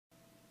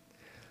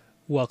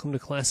Welcome to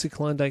Classic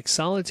Klondike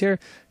Solitaire.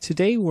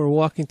 Today we're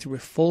walking through a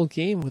full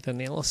game with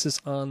analysis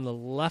on the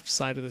left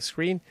side of the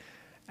screen.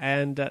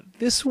 And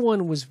this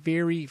one was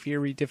very,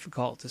 very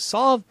difficult to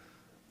solve,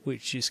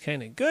 which is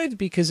kind of good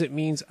because it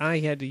means I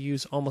had to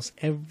use almost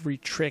every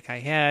trick I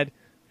had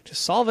to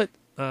solve it,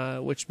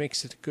 which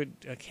makes it a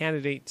good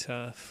candidate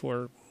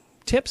for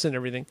tips and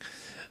everything.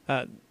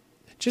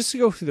 Just to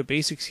go through the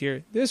basics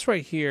here, this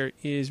right here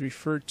is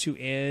referred to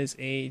as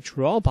a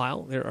draw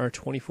pile. There are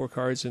 24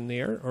 cards in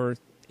there, or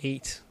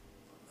 8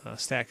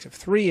 stacks of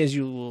 3, as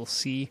you will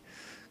see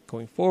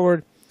going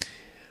forward.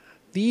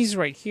 These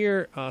right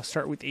here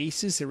start with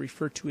aces. They're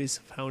referred to as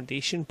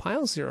foundation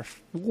piles. There are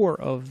 4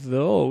 of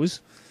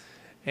those.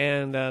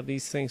 And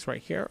these things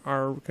right here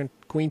are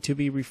going to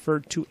be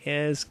referred to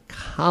as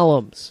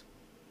columns.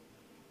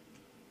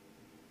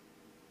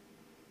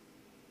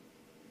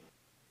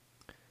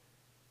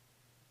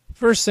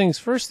 First things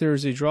first,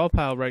 there's a draw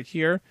pile right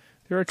here.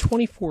 There are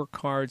 24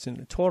 cards in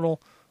the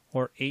total,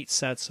 or 8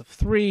 sets of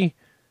 3.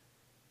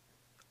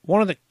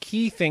 One of the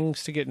key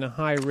things to getting a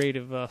high rate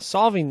of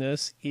solving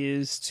this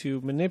is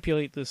to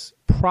manipulate this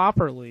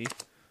properly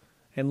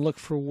and look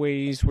for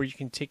ways where you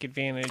can take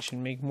advantage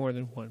and make more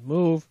than one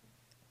move.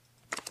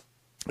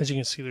 As you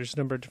can see, there's a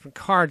number of different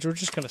cards. We're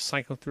just going to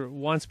cycle through it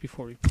once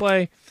before we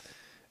play,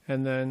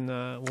 and then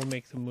we'll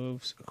make the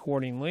moves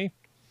accordingly.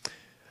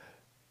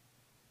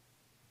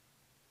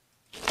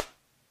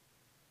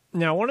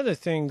 Now, one of the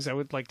things I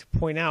would like to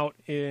point out,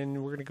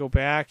 and we're going to go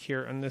back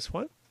here on this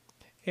one,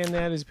 and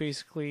that is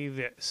basically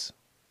this.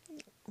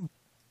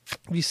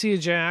 If you see a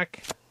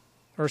jack,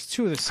 or it's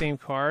 2 of the same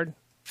card,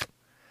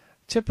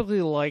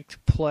 typically like to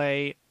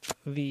play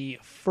the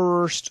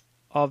first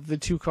of the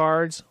 2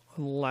 cards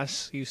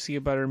unless you see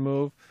a better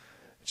move.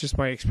 It's just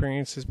my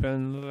experience has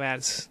been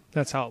that's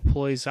how it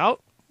plays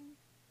out.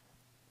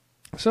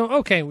 So,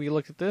 okay, we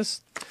look at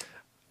this.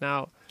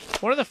 Now,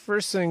 one of the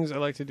first things I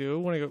like to do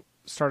when I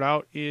start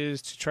out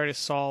is to try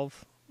to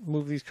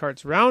move these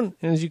cards around.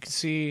 And as you can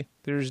see,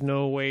 there's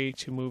no way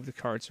to move the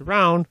cards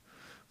around.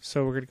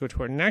 So we're going to go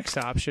to our next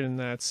option, and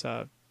that's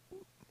play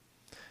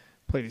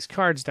these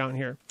cards down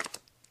here.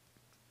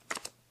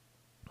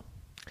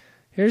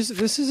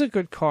 This is a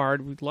good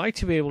card. We'd like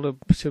to be able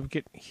to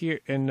get here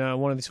in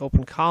one of these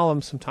open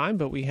columns sometime,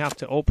 but we have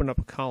to open up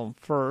a column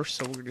first.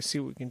 So we're going to see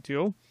what we can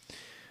do.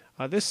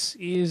 This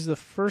is the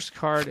first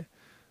card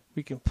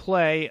we can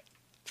play.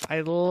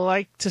 I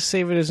like to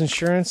save it as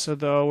insurance,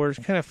 although we're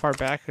kind of far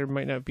back. There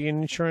might not be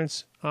an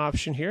insurance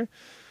option here.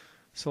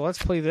 So let's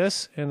play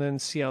this and then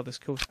see how this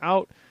goes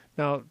out.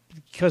 Now,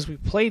 because we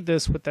played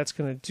this, what that's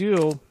going to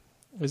do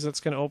is that's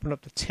going to open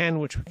up the 10,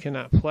 which we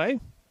cannot play.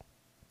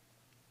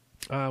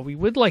 We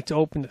would like to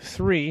open the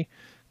 3,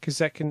 because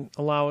that can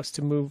allow us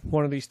to move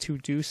one of these 2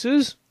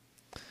 deuces.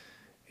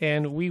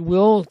 And we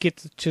will get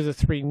to the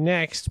 3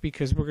 next,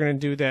 because we're going to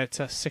do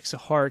that 6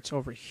 of hearts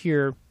over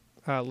here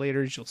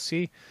later, as you'll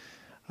see.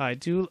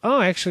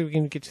 Actually, we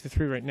can get to the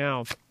 3 right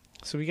now.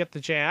 So we get the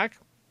jack.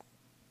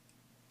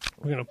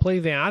 We're going to play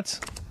that.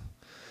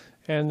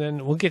 And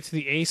then we'll get to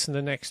the ace in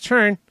the next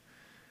turn.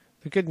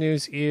 The good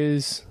news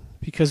is,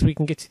 because we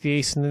can get to the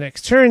ace in the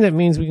next turn, that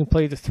means we can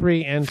play the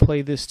 3 and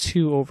play this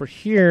 2 over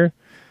here.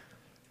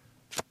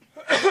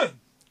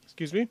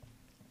 Excuse me.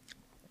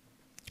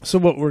 So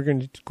what we're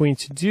going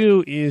to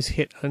do is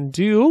hit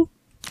undo.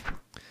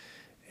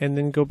 And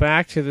then go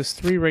back to this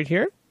 3 right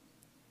here.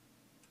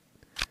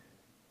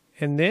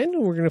 And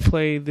then we're going to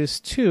play this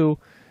 2.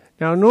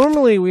 Now,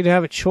 normally we'd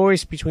have a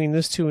choice between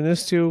this 2 and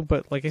this 2,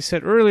 but like I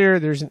said earlier,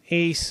 there's an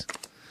ace,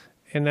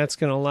 and that's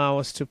going to allow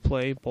us to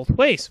play both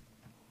ways.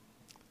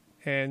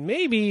 And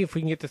maybe if we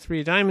can get the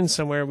 3 of diamonds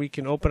somewhere, we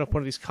can open up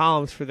one of these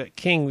columns for that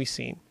king we've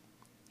seen.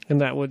 And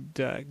that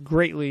would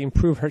greatly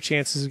improve our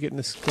chances of getting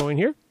this going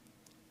here.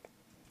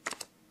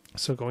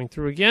 So going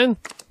through again.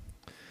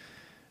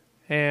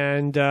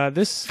 And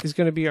this is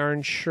going to be our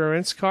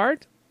insurance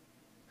card,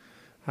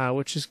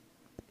 which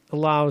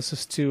allows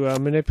us to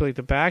manipulate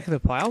the back of the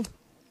pile.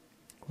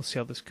 We'll see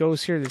how this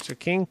goes here. There's a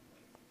king.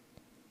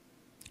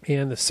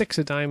 And the 6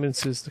 of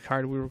diamonds is the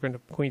card we were going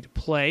to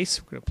play,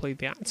 so we're going to play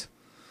that.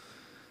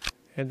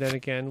 And then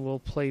again, we'll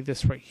play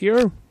this right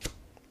here.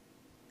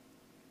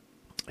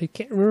 I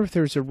can't remember if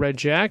there's a red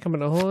jack. I'm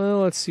going to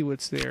let's see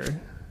what's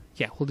there.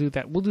 Yeah, we'll do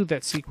that. We'll do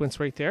that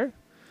sequence right there.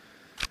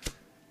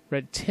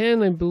 Red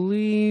 10, I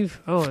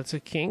believe. Oh, that's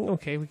a king.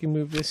 Okay, we can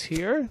move this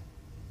here.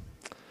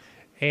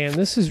 And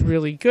this is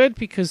really good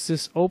because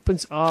this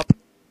opens up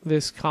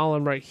this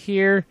column right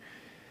here.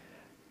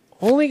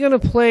 Only going to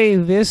play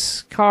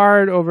this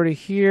card over to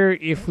here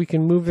if we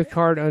can move the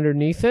card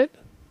underneath it.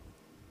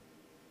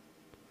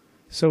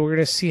 So we're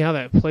going to see how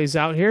that plays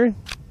out here.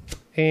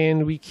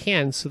 And we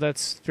can, so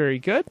that's very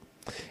good.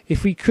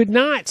 If we could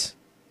not,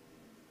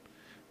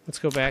 let's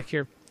go back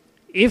here.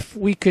 If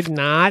we could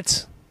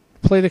not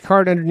play the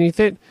card underneath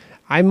it,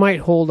 I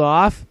might hold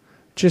off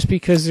just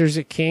because there's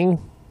a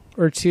king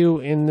or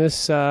 2 in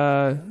this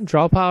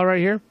draw pile right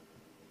here.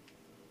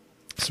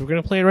 So we're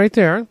going to play it right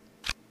there.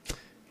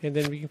 And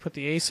then we can put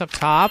the ace up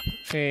top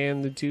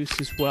and the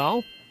deuce as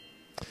well.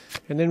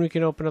 and then we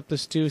can open up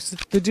this deuce.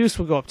 The deuce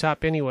will go up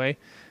top anyway.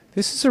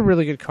 This is a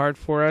really good card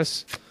for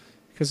us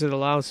because it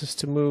allows us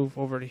to move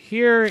over to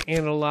here, and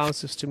it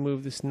allows us to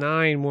move this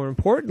 9, more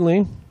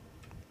importantly,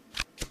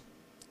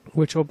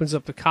 which opens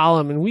up the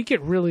column, and we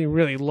get really,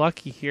 really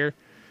lucky here.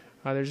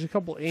 There's a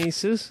couple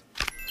aces,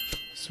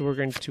 so we're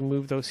going to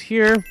move those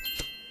here.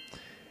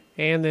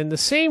 And then the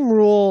same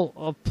rule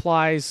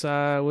applies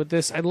with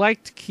this. I'd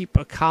like to keep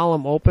a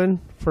column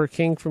open for a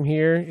king from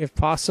here if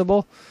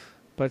possible,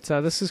 but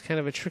this is kind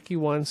of a tricky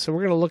one. So we're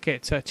going to look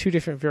at 2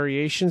 different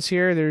variations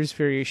here. There's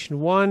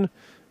variation 1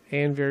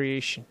 and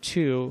variation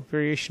 2.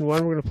 Variation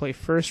 1 we're going to play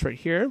first right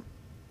here.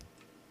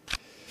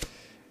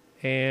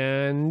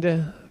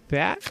 And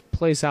that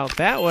plays out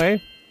that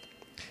way.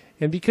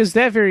 And because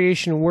that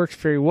variation works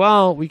very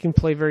well, we can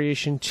play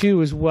variation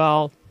 2 as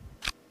well.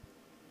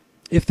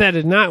 If that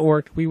had not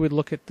worked, we would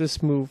look at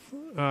this move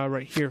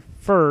right here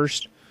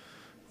first,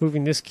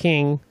 moving this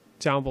king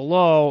down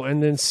below,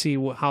 and then see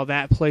how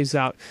that plays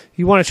out.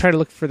 You want to try to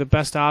look for the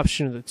best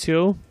option of the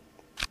 2.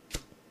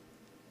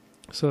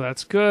 So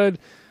that's good.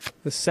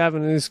 The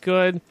 7 is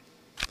good.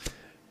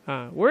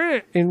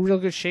 We're in real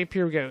good shape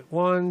here. We got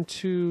 1,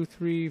 2,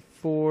 3,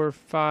 4,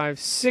 5,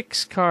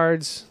 6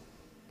 cards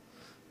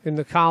in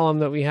the column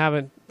that we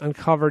haven't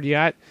uncovered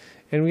yet.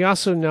 And we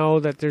also know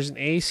that there's an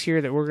ace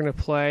here that we're going to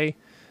play,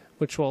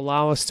 which will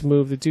allow us to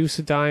move the deuce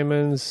of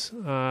diamonds,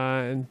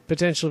 and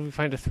potentially if we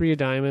find a 3 of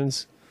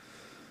diamonds.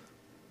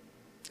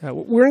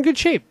 We're in good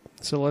shape.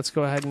 So let's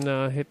go ahead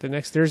and hit the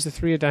next. There's the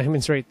 3 of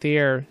diamonds right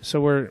there.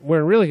 So we're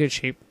in really good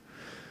shape.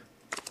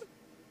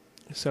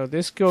 So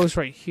this goes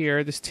right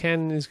here. This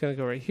 10 is going to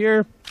go right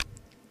here.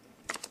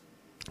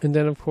 And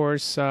then, of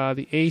course,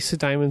 the ace of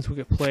diamonds will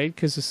get played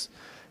because this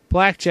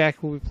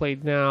blackjack will be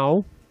played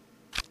now.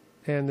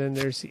 And then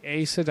there's the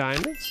ace of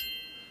diamonds.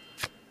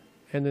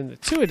 And then the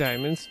 2 of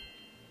diamonds.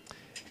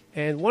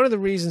 And one of the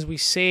reasons we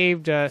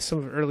saved some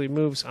of the early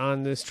moves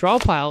on this draw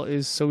pile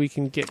is so we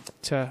can get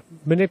to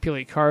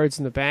manipulate cards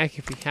in the back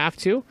if we have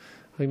to.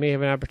 We may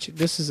have an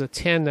opportunity. This is a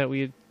 10 that we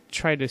had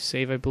tried to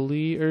save, I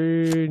believe.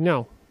 Or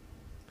no.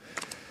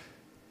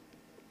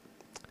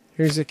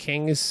 Here's the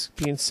king is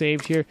being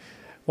saved here.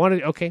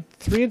 Okay,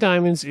 3 of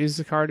diamonds is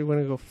the card we want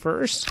to go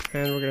first,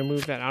 and we're going to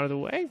move that out of the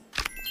way.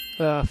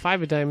 5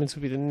 of diamonds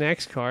would be the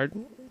next card.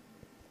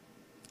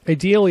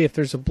 Ideally, if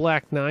there's a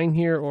black 9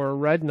 here or a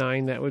red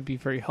 9, that would be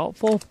very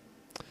helpful.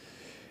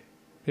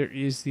 There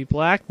is the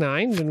black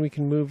 9, then we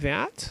can move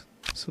that,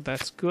 so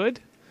that's good.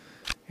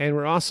 And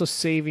we're also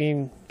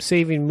saving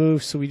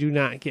moves so we do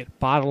not get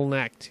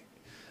bottlenecked.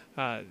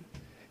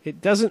 It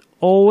doesn't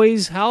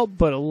always help,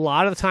 but a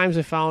lot of the times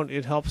I found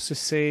it helps to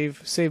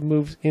save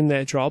moves in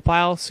that draw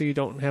pile so you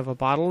don't have a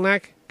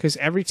bottleneck. Because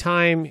every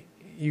time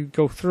you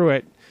go through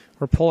it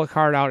or pull a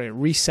card out, it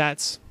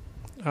resets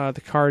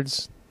the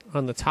cards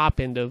on the top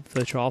end of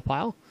the draw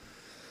pile.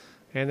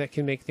 And that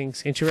can make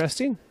things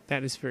interesting.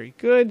 That is very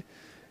good.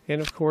 And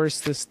of course,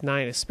 this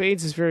 9 of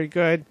spades is very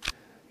good.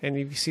 And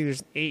if you see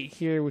there's an 8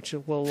 here, which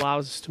will allow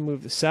us to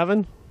move the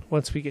 7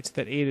 once we get to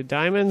that 8 of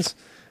diamonds.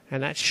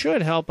 And that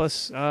should help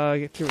us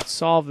get through and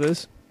solve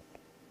this.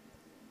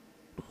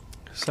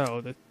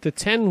 So the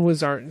 10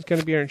 was going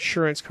to be our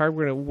insurance card.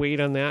 We're going to wait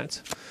on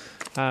that.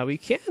 We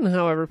can,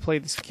 however, play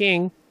this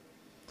king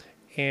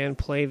and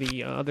play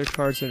the other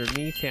cards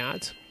underneath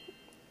that.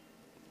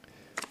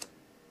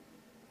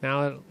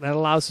 Now that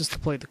allows us to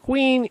play the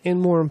queen,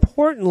 and more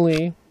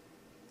importantly,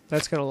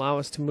 that's going to allow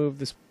us to move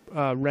this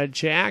red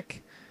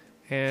jack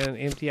and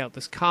empty out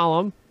this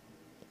column.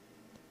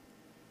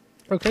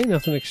 Okay,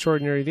 nothing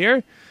extraordinary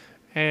there.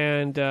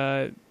 And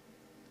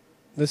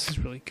this is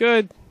really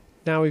good.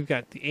 Now we've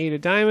got the 8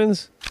 of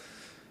diamonds.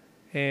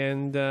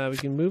 And we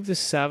can move the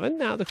 7.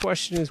 Now the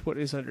question is, what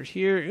is under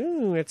here?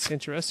 Ooh, that's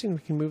interesting. We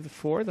can move the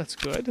 4. That's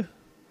good.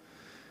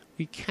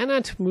 We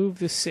cannot move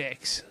the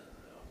 6.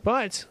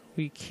 But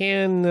we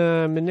can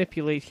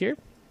manipulate here.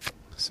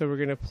 So we're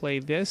going to play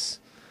this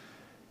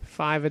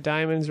 5 of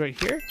diamonds right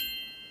here.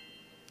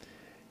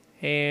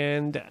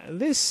 And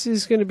this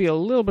is going to be a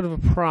little bit of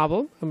a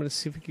problem. I'm going to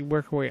see if we can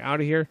work our way out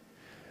of here.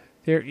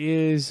 There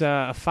is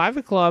a 5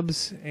 of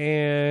clubs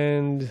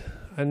and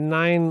a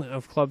 9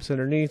 of clubs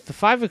underneath. The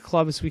 5 of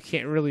clubs we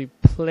can't really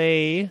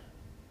play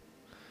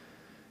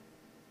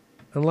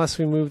unless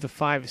we move the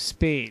 5 of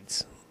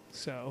spades.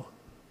 So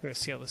we're going to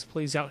see how this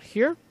plays out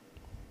here.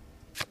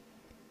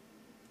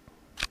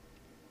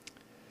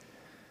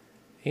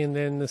 And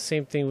then the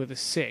same thing with the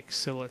 6.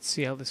 So let's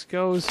see how this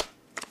goes.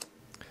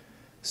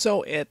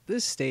 So at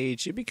this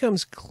stage, it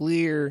becomes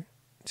clear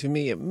to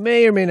me, it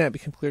may or may not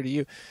become clear to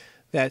you,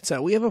 that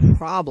we have a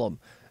problem.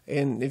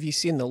 And if you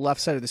see on the left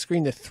side of the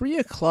screen, the 3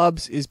 of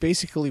clubs is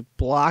basically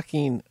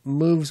blocking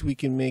moves we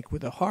can make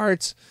with the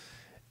hearts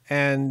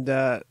and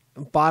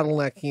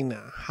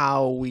bottlenecking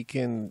how we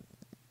can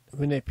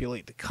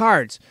manipulate the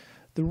cards.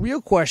 The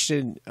real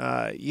question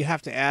you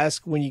have to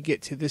ask when you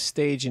get to this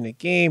stage in a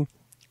game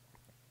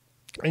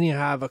and you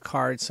have a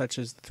card such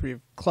as the 3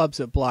 of clubs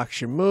that blocks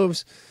your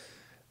moves,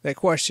 that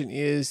question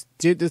is,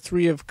 did the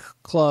 3 of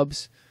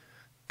clubs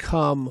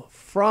come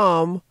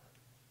from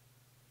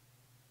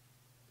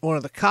one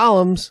of the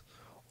columns,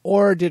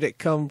 or did it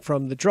come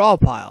from the draw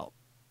pile?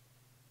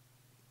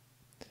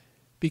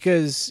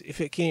 Because if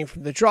it came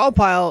from the draw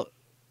pile,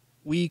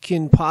 we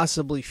can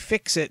possibly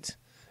fix it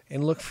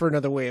and look for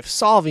another way of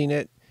solving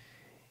it.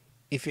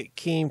 If it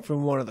came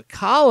from one of the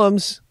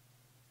columns,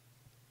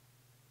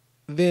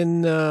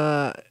 then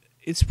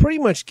it's pretty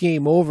much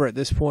game over at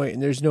this point,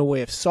 and there's no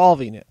way of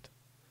solving it.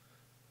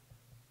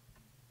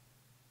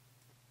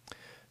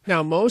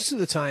 Now, most of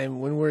the time,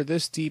 when we're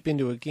this deep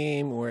into a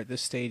game, we're at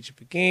this stage of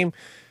a game,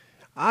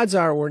 odds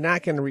are we're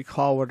not going to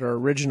recall what our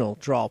original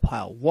draw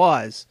pile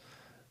was.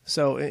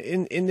 So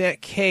in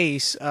that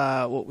case,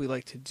 what we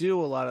like to do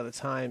a lot of the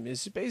time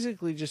is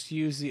basically just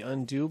use the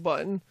undo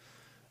button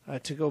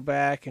to go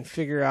back and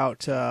figure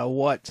out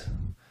what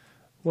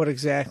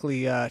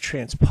exactly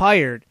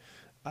transpired.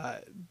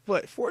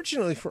 But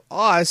fortunately for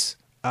us,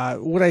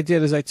 what I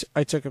did is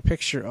I took a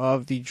picture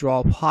of the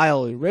draw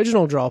pile, the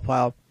original draw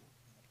pile.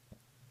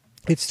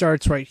 It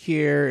starts right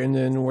here and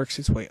then works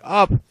its way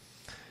up.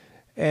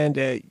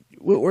 And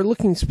what we're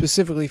looking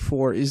specifically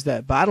for is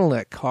that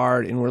bottleneck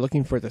card, and we're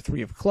looking for the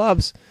 3 of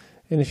clubs.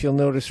 And if you'll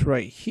notice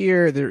right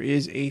here, there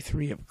is a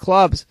 3 of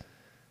clubs,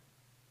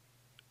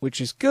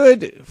 which is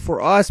good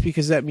for us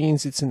because that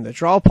means it's in the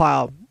draw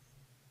pile.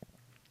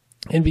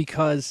 And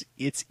because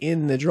it's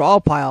in the draw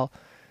pile,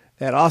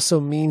 that also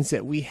means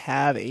that we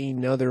have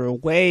another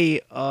way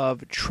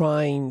of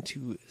trying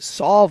to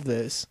solve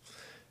this.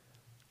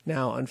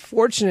 Now,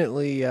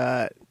 unfortunately,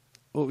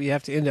 what we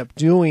have to end up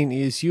doing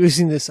is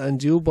using this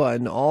undo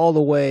button all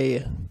the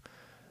way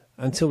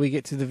until we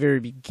get to the very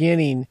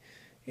beginning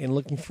and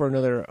looking for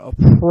another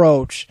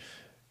approach.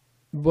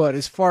 But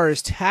as far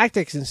as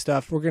tactics and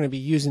stuff, we're going to be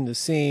using the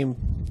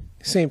same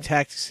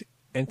tactics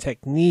and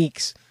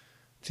techniques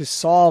to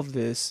solve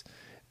this.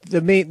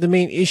 The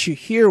main issue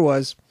here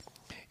was,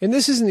 and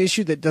this is an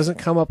issue that doesn't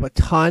come up a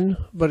ton,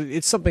 but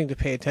it's something to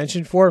pay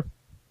attention for.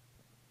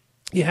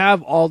 You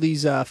have all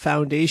these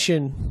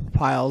foundation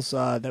piles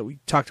that we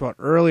talked about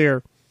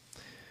earlier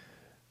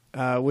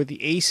with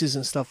the aces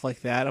and stuff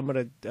like that. I'm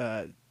going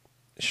to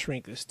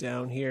shrink this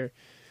down here.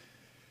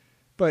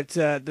 But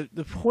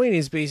the point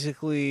is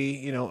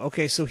basically,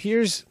 okay, so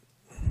here's,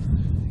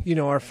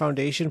 our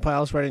foundation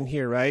piles right in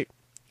here, right?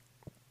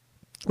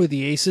 With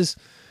the aces.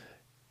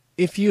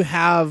 If you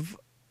have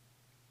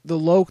the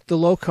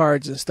low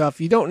cards and stuff,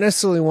 you don't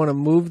necessarily want to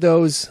move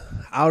those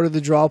out of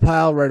the draw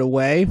pile right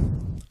away,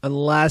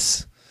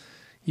 unless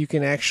you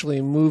can actually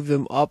move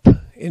them up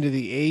into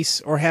the ace,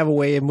 or have a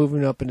way of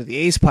moving them up into the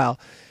ace pile,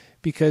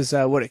 because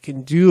what it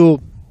can do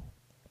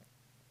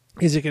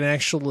is it can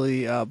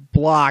actually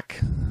block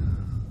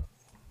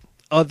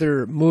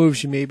other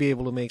moves you may be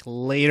able to make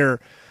later.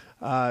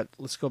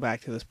 Let's go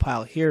back to this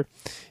pile here.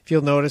 If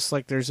you'll notice,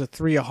 like, there's a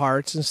 3 of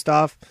hearts and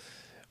stuff.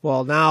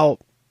 Well, now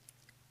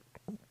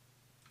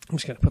I'm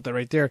just going to put that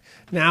right there.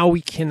 Now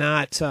we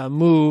cannot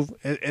move,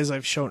 as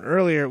I've shown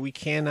earlier, we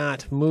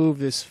cannot move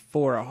this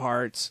 4 of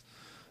hearts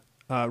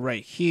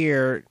right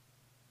here.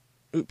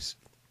 Oops.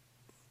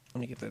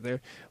 Let me get that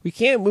there. We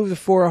can't move the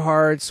 4 of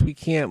hearts. We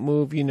can't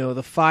move,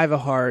 the 5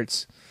 of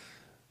hearts.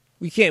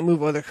 We can't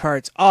move other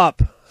cards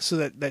up, so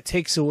that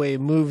takes away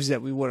moves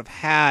that we would have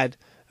had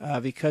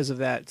because of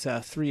that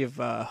 3 of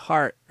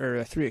heart,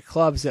 or 3 of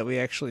clubs that we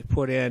actually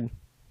put in.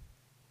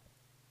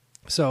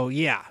 So,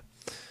 yeah.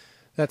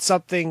 That's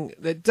something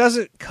that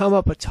doesn't come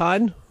up a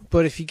ton,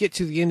 but if you get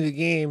to the end of the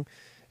game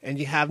and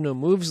you have no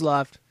moves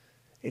left,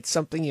 it's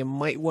something you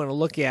might want to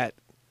look at,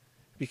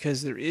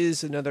 because there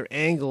is another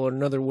angle or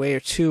another way or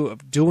two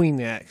of doing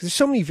that. Because there's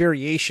so many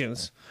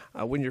variations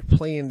when you're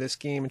playing this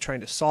game and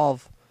trying to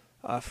solve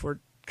for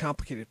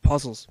complicated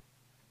puzzles.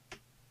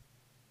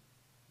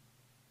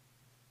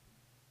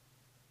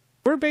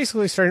 We're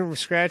basically starting from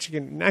scratch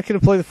again. Not going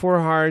to play the 4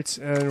 of hearts,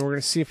 and we're going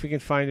to see if we can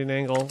find an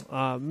angle.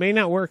 May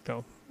not work,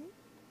 though,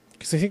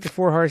 because I think the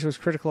 4 of hearts was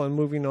critical in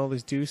moving all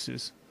these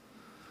deuces.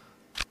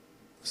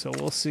 So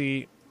we'll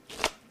see.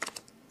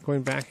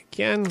 Going back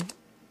again.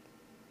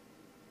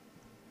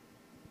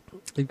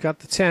 We've got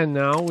the 10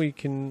 now. We're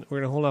going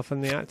to hold off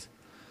on that.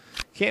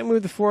 Can't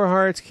move the 4 of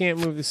hearts. Can't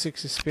move the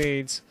 6 of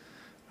spades.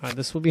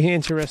 This will be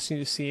interesting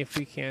to see if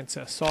we can't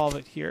solve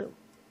it here.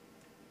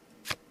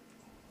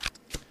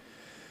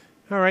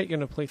 All right, going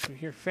to play through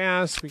here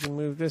fast. We can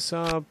move this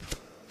up.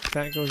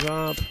 That goes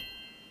up.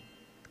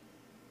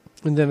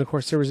 And then, of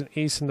course, there was an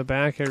ace in the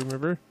back, I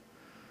remember.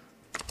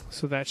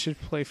 So that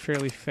should play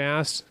fairly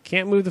fast.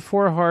 Can't move the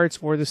 4 of hearts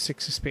or the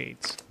 6 of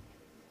spades.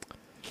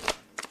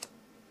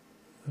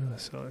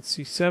 So let's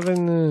see,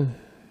 7,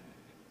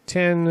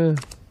 10.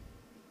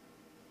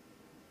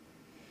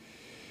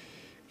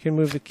 Can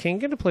move the king.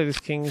 Going to play this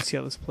king and see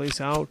how this plays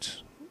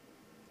out.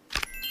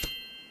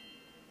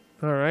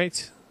 All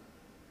right.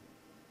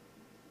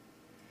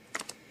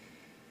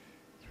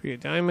 3 of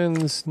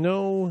diamonds.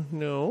 No,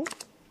 no.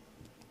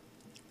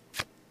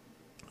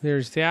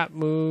 There's that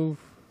move.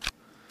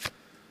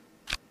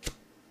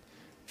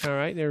 All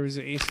right, there was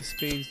the ace of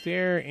spades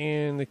there,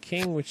 and the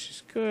king, which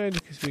is good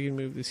because we can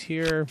move this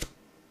here.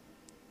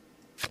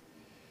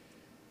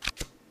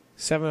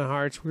 7 of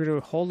hearts. We're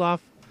going to hold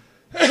off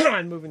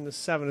I'm moving the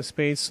 7 of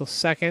spades. So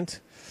second,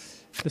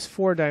 this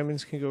 4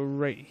 diamonds can go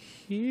right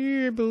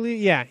here.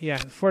 Yeah.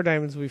 4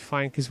 diamonds will be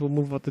fine because we'll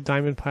move out the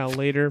diamond pile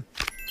later.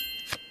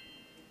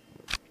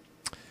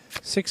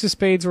 6 of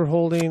spades we're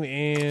holding,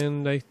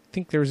 and I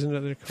think there's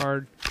another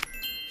card.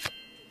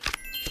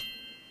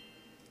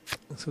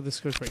 So this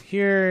goes right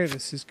here.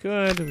 This is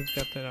good. We've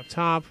got that up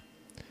top.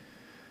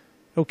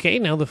 Okay,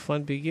 now the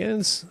fun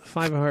begins.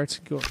 5 of hearts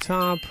can go up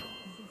top.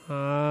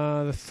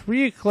 The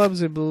 3 of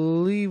clubs, I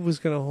believe, was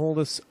going to hold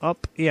us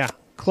up. Yeah,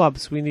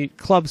 clubs. We need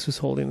clubs was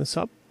holding us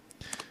up.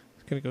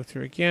 It's going to go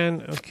through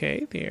again.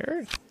 Okay,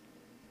 there.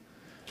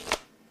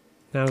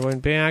 Now going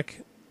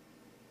back.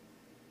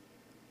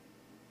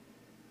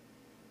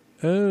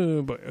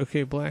 Oh, but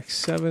okay, black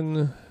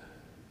 7.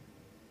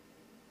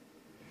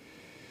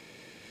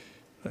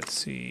 Let's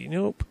see.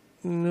 Nope.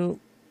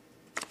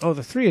 Oh,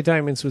 the 3 of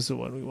diamonds was the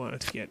one we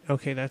wanted to get.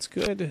 Okay, that's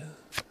good.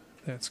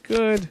 That's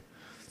good.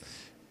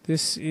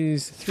 This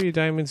is the 3 of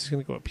diamonds is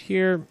going to go up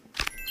here.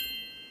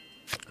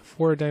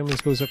 4 of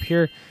diamonds goes up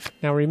here.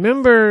 Now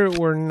remember,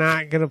 we're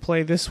not going to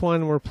play this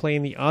one. We're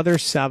playing the other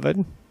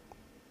 7.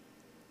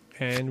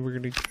 And we're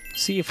going to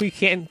see if we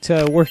can't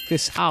work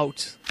this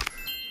out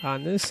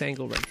on this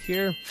angle right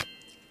here.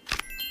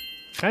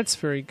 That's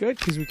very good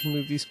because we can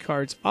move these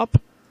cards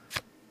up.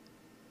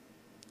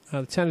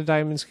 The 10 of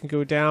diamonds can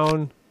go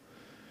down.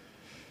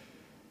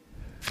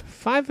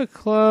 5 of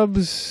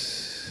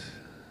clubs.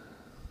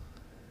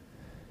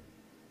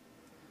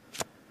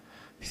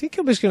 I think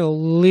I'm just going to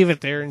leave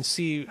it there and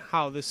see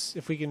how this,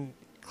 if we can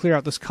clear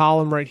out this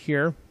column right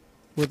here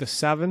with a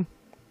 7.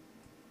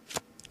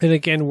 And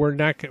again, we're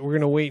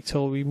going to wait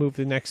till we move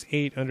the next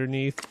 8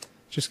 underneath,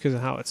 just because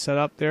of how it's set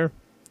up there.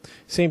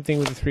 Same thing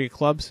with the 3 of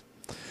clubs.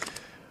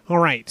 All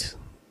right.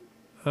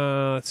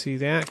 Let's see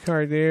that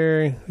card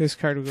there. This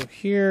card will go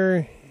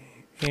here.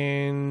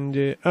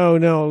 And, oh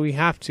no, we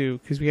have to,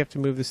 because we have to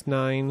move this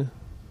 9.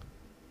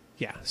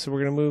 Yeah, so we're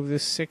going to move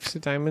this 6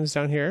 of diamonds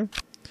down here.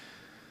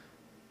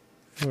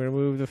 We're going to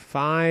move the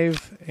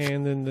 5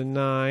 and then the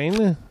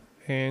 9.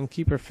 And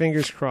keep our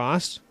fingers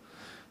crossed.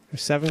 The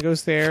 7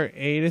 goes there.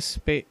 8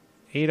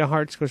 of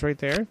hearts goes right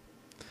there.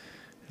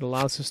 It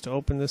allows us to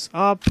open this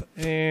up.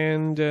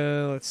 And,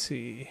 let's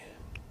see.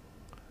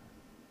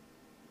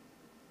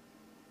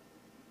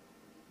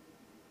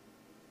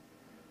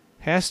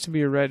 Has to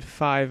be a red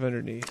 5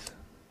 underneath.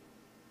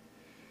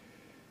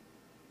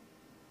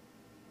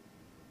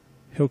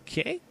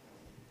 Okay.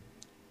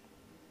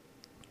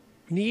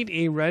 We need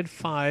a red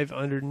 5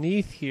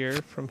 underneath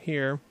here, from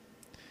here,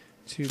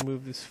 to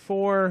move this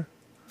 4.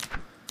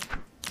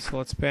 So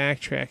let's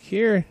backtrack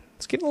here.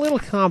 It's getting a little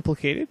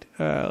complicated.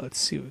 Let's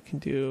see what we can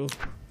do.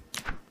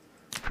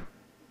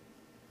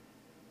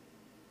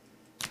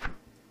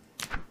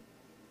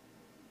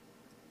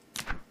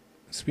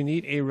 So we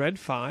need a red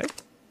 5.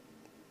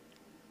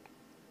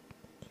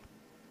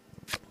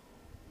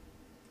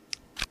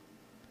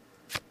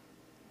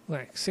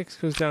 Black 6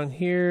 goes down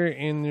here,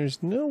 and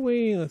there's no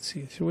way, let's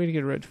see, there's a way to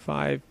get a red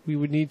 5. We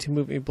would need to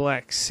move a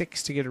black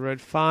 6 to get a red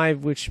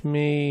 5, which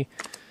may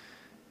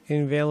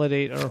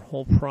invalidate our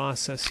whole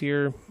process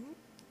here.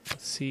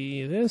 Let's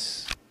see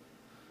this.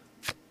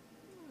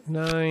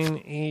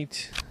 9,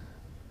 8,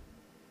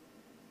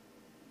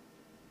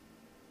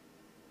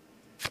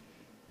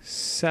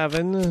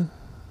 7.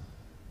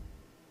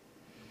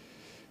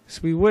 So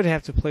we would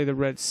have to play the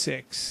red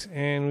 6,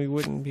 and we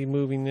wouldn't be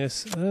moving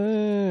this.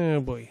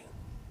 Oh boy.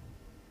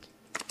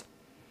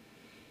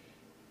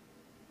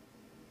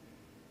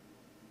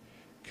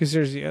 Because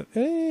there's the other.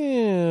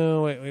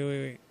 Oh,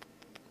 wait.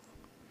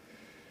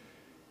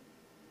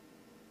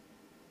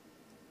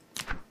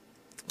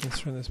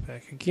 Let's run this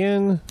back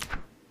again.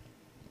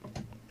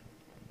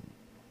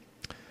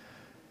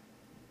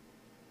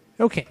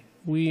 Okay,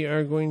 we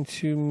are going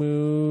to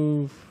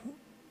move.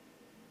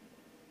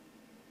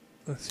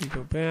 Let's see,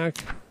 go back.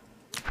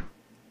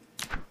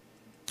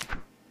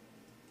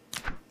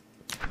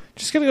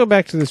 Just going to go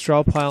back to this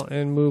draw pile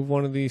and move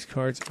one of these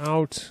cards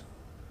out.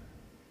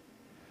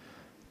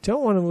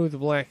 Don't want to move the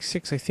black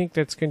 6. I think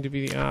that's going to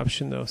be the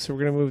option, though. So we're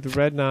going to move the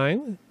red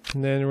 9,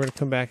 and then we're going to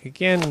come back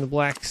again, and the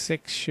black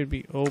 6 should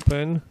be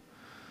open.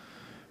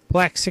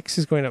 Black 6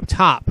 is going up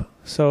top.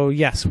 So,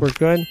 yes, we're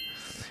good.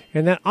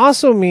 And that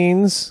also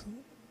means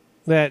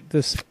that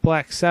this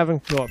black 7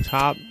 can go up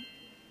top.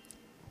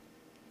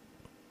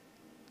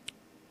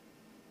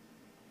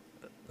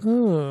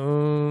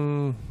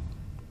 No,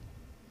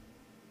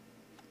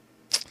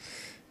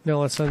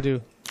 let's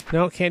undo.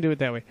 No, can't do it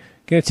that way.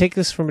 Going to take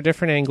this from a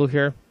different angle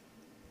here.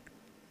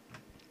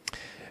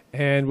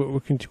 And what we're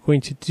going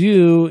to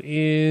do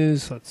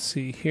is, let's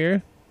see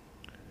here.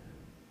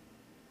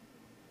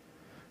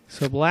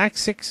 So black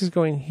 6 is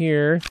going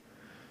here,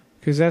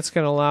 because that's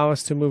going to allow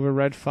us to move a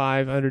red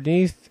 5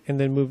 underneath and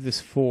then move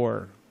this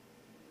 4.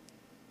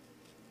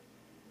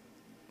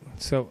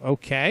 So,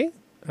 okay.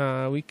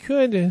 We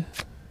could.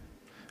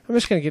 I'm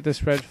just going to get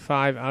this red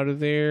 5 out of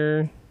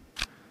there.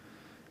 I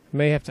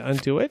may have to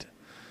undo it.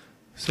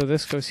 So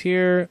this goes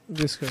here,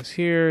 this goes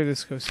here,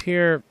 this goes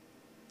here.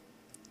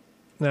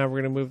 Now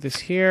we're going to move this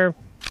here.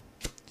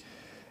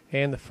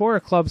 And the 4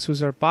 of clubs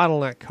was our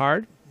bottleneck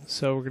card.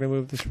 So we're going to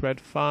move this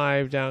red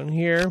 5 down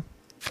here.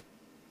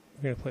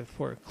 We're going to play the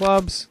 4 of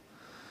clubs.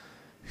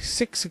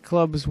 6 of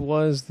clubs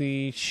was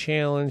the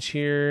challenge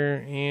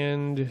here.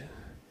 And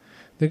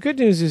the good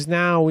news is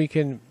now we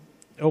can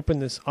open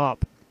this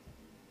up.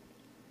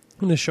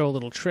 I'm going to show a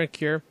little trick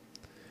here.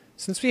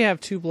 Since we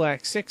have 2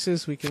 black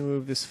 6s, we can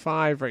move this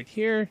 5 right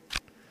here.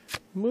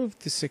 Move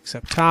the 6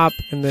 up top,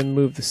 and then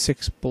move the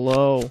 6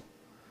 below.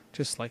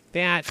 Just like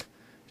that.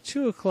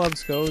 2 of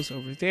clubs goes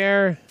over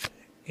there.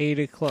 8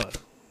 of clubs.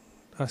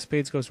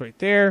 Spades goes right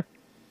there.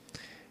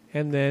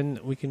 And then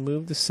we can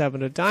move the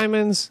 7 of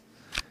diamonds.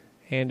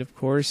 And of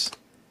course,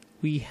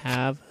 we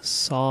have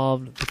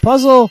solved the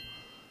puzzle.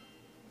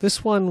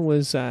 This one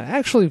was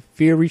actually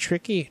very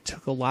tricky. It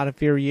took a lot of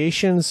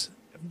variations.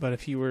 But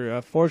if you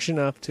were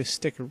fortunate enough to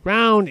stick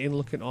around and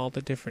look at all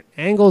the different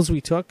angles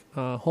we took,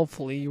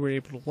 hopefully you were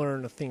able to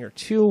learn a thing or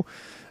two.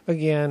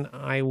 Again,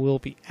 I will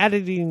be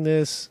editing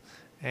this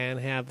and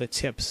have the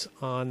tips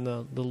on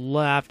the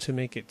left to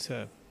make it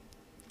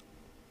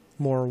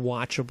more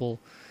watchable.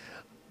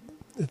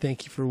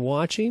 Thank you for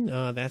watching.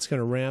 That's going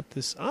to wrap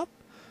this up.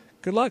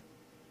 Good luck.